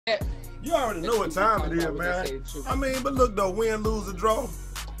You already know what time it is, man. I mean, but look though, win, lose, or draw.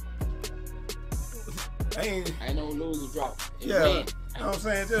 Ain't no lose or draw. Yeah, you know what I'm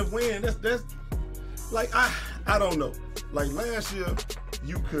saying? Just win. That's like I don't know. Like last year,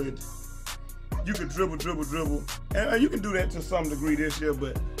 you could dribble, and you can do that to some degree this year.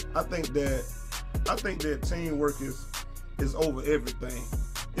 But I think that teamwork is over everything.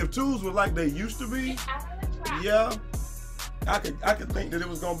 If twos were like they used to be, yeah, I could think that it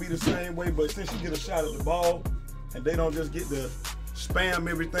was gonna be the same way. But since you get a shot at the ball, and they don't just get to spam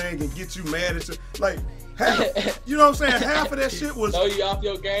everything and get you mad at you, like half, you know what I'm saying? Half of that shit was throw you off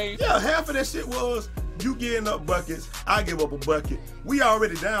your game. Yeah, half of that shit was you getting up buckets, I give up a bucket. We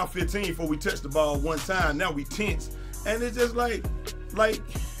already down 15 before we touch the ball one time. Now we tense, and it's just like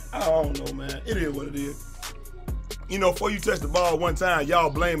I don't know, man. It is what it is. You know, before you touch the ball one time, y'all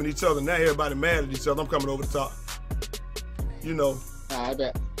blaming each other. Now everybody mad at each other. I'm coming over the top. You know. I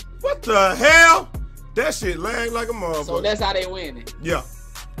bet. What the hell? That shit lagged like a motherfucker. So that's how they winning. Yeah.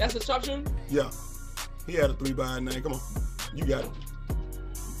 That's a sharpshooter? Yeah. He had a 3x9. Come on. You got it.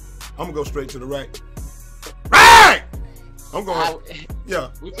 I'm gonna go straight to the right. Right! I'm going. Yeah.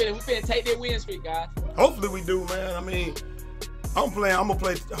 We finna take that win streak, guys. Hopefully we do, man. I mean, I'm gonna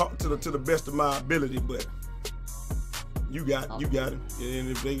play to the best of my ability, but you got it. And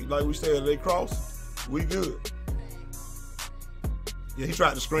if they, like we said, if they cross, we good. Yeah, he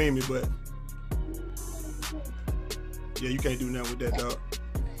tried to screen me, but yeah, you can't do nothing with that, dog.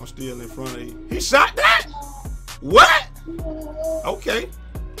 I'm still in front of you. He shot that? What? Okay.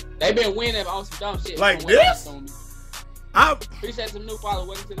 They been winning on some dumb shit. Like this? I appreciate some new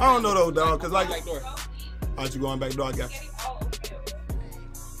followers. I don't know though, dog, cause like, aren't you going back door? I got you.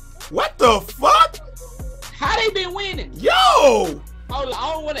 What the fuck? How they been winning? Yo! Hold on,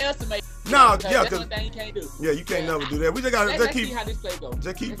 I don't want to estimate. Nah, yeah, that's one thing you can't do. Yeah, you can't never do that. We just gotta let's see how this play goes.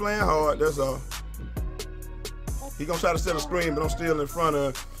 Just keep playing hard. That's all. He gonna try to set a screen, but I'm still in front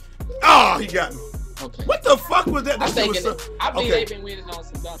of. Oh, he got me. Okay. What the fuck was that? I believe they've been winning on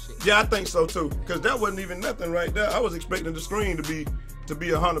some dumb shit. Yeah, I think so too. Cause that wasn't even nothing right there. I was expecting the screen to be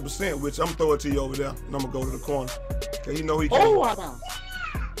 100%, which I'm throwing to you over there, and I'm gonna go to the corner. Cause you know he can't. Oh, out of bounds.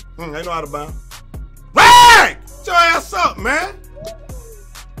 Ain't no out of bounds. Right! Get your ass up, man.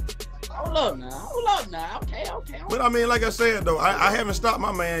 Hold up now. Okay. But I mean, like I said though, I haven't stopped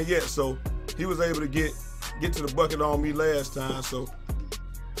my man yet, so he was able to get to the bucket on me last time, so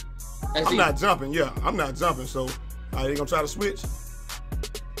I'm not jumping. Yeah, I'm not jumping. So are they gonna try to switch?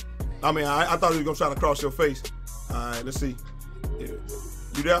 I mean, I thought he was gonna try to cross your face. All right, let's see. Yeah.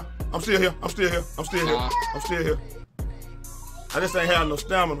 You there? I'm still here. I just ain't have no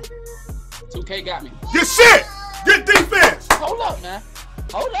stamina. 2K got me. Good shit. Good defense. Hold up now.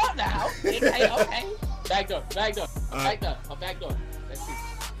 Okay. Back door. Back door. Let's see.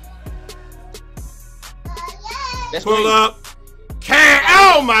 That's pull green. Up.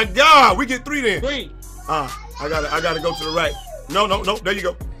 Oh my God. We get 3 then. Green. I gotta go to the right. No. There you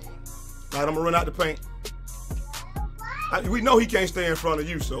go. All right, I'm gonna run out the paint. We know he can't stay in front of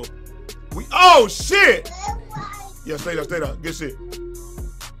you, so oh shit. Yeah, stay there. Good shit.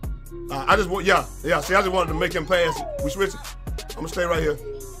 I just want, yeah. See, I just wanted to make him pass it. We switching. I'm gonna stay right here.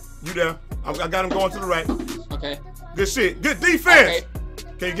 You there? I got him going to the right. Okay. Good shit. Good defense. Okay.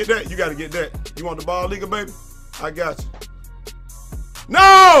 Can you get that? You gotta get that. You want the ball, league, baby? I got you.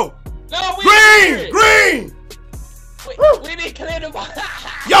 No! Green! We didn't clear the ball.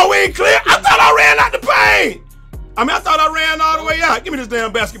 Yo, we ain't clear. I thought I ran out the paint. I thought I ran all the way out. Give me this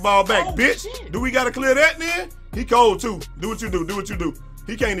damn basketball back, bitch. Shit. Do we gotta clear that then? He cold too. Do what you do.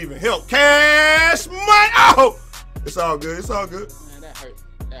 He can't even help. Cash money. Oh! It's all good. Man, that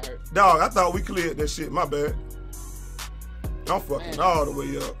hurt. Dog, I thought we cleared that shit. My bad. I'm fucking all the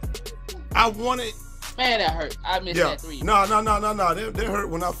way up. I wanted. Man, that hurt. I missed that 3. No. That hurt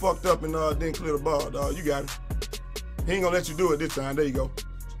when I fucked up and didn't clear the ball, dog. You got it. He ain't gonna let you do it this time. There you go.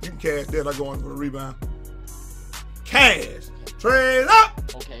 You can cash that. I go in for the rebound. Cash. Trade up.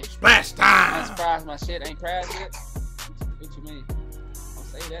 Okay. Splash time. I'm surprised my shit ain't crashed yet. What you mean? Don't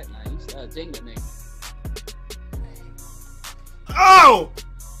say that now. You start jingling, nigga. Oh!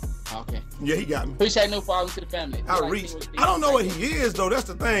 Okay. Yeah, he got me. Appreciate new following to the family. I reached. I don't know what he is, though. That's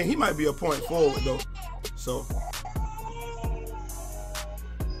the thing. He might be a point forward, though. So.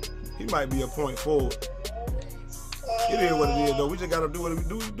 He might be a point forward. It is what it is, though. We just got to do what we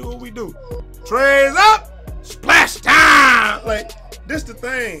do. Do what we do. Trays up. Splash time. Like, this the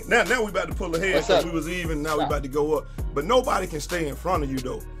thing. Now we about to pull ahead because we was even. Now we about to go up. But nobody can stay in front of you,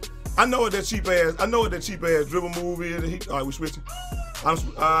 though. I know what that cheap ass dribble move is. All right, we switching.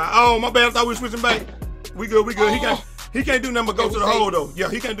 Oh, my bad. I thought we were switching back. We good. He got. He can't do nothing but go to the hole though. Yeah,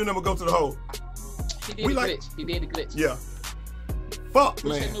 he can't do nothing but go to the hole. He did the glitch. He did the glitch. Yeah. Fuck,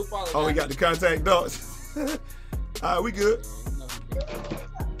 man. Oh, he got the contact dots. All right, we good.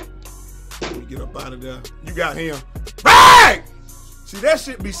 Let me get up out of there. You got him. Right! See, that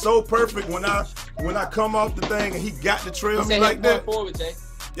shit be so perfect when I come off the thing and he got to trail me like that. Forward, Jay.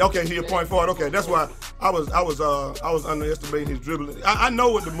 Okay, he a point forward. Okay, that's why I was underestimating his dribbling. I know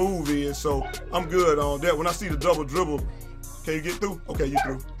what the move is, so I'm good on that. When I see the double dribble, can you get through? Okay, you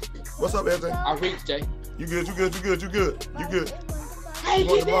through. What's up, LJ? I reached, Jay. You good? You good? You good? You good? You good? Hey, you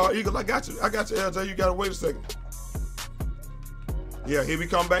want the ball, Eagle? I got you. I got you, LJ. You gotta wait a second. Yeah, here we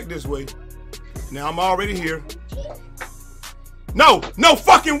come back this way. Now I'm already here. No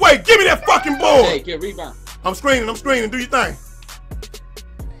fucking way. Give me that fucking ball. Hey, get rebound. I'm screening. Do your thing.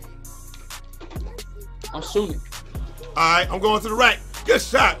 I'm shooting. All right, I'm going to the rack. Good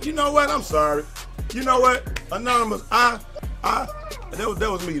shot. You know what? I'm sorry. You know what? Anonymous. That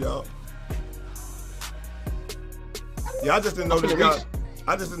was me, dog. Yeah, I just didn't know this guy.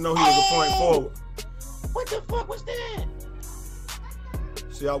 I just didn't know he was a point forward. What the fuck was that?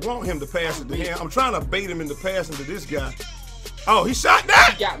 See, I want him to pass it to him. I'm trying to bait him into passing to this guy. Oh, he shot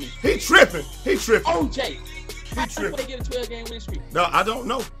that? He got me. He tripping. Oh, Jay. He tripping. They get a 12-game win streak. No, I don't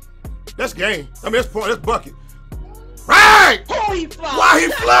know. That's game. I mean, that's point. That's bucket. Right! Oh, he fly. Why he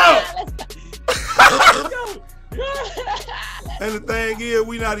fly? Let's go. And the thing is,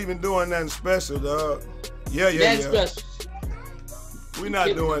 we not even doing nothing special, dog. Yeah. Special. We not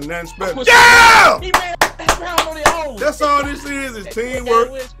doing nothing special. Yeah! He ran around on their own. That's all this is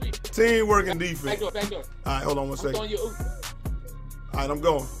teamwork. Teamwork and defense. Back door. All right, hold on one second. All right, I'm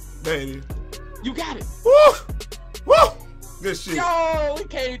going. There it is. You got it. Woo! Good shit. Yo, we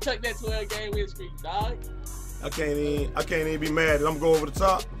can't even tuck that 12-game win streak, dog. I can't even be mad. I'm gonna go over the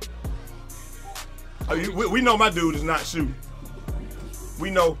top. We know my dude is not shooting. We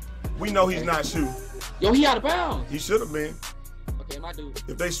know he's not shooting. Yo, he out of bounds. He should have been. Okay, my dude.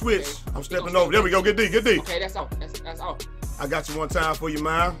 If they switch, I'm stepping over. There we go. Get D. Okay, that's off. That's off. I got you one time for you,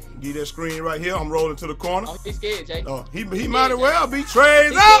 man. Give that screen right here. I'm rolling to the corner. Oh, he's scared, Jay. Oh, he might as well be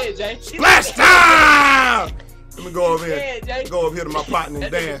Trey's up. Scared, Splash time! Let me go over here. Scared, go over here to my partner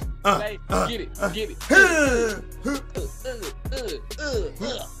and dance. Get it.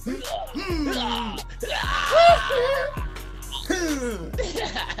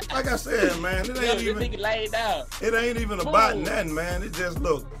 Like I said, man, it ain't even about nothing, man. It just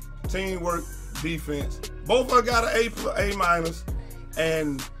look, teamwork, defense. Both of us got an A minus,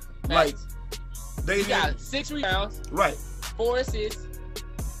 and like they got 6 rebounds, right? 4 assists.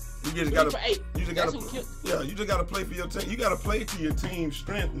 You just gotta play for your team. You gotta play to your team's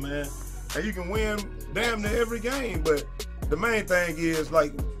strength, man. And you can win damn near every game. But the main thing is,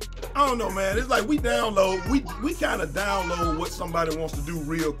 like, I don't know, man. It's like we kind of download what somebody wants to do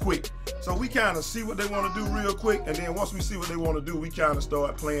real quick. So we kind of see what they want to do real quick, and then once we see what they want to do, we kind of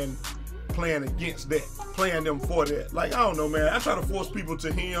start playing against that, playing them for that. Like, I don't know, man. I try to force people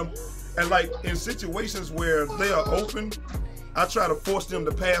to him, and like in situations where they are open, I try to force them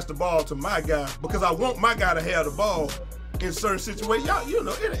to pass the ball to my guy because I want my guy to have the ball in certain situations. Y'all, you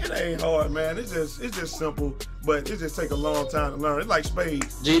know, it ain't hard, man. It's just simple, but it just take a long time to learn. It's like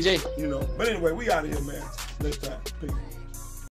spades. GG. You know. But anyway, we out of here, man. Next time. Peace.